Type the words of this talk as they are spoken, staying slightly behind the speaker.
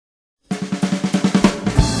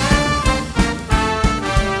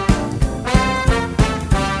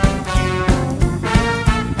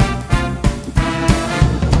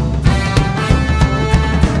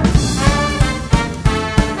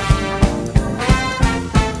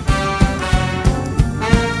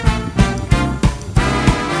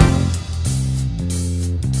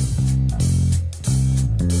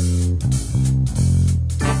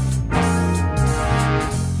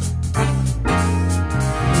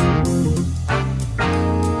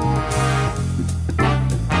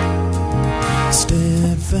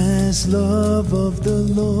Steadfast love of the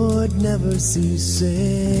Lord never ceases.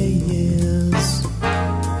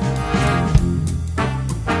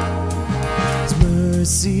 His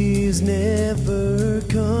mercies never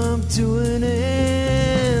come to an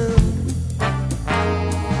end.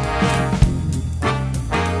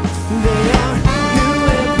 They are new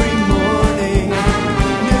every morning,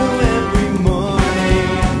 new every morning.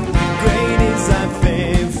 Great is thy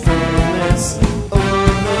faithfulness, oh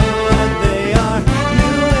Lord. They are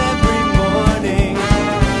new every morning,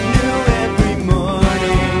 new every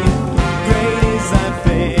morning. Great is thy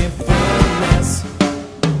faithfulness.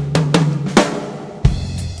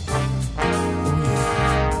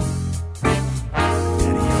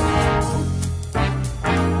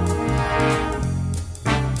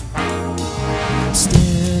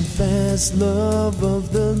 Steadfast love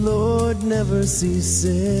of the Lord never ceases.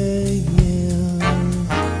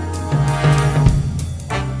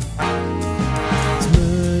 His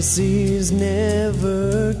mercies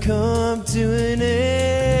never come to an end.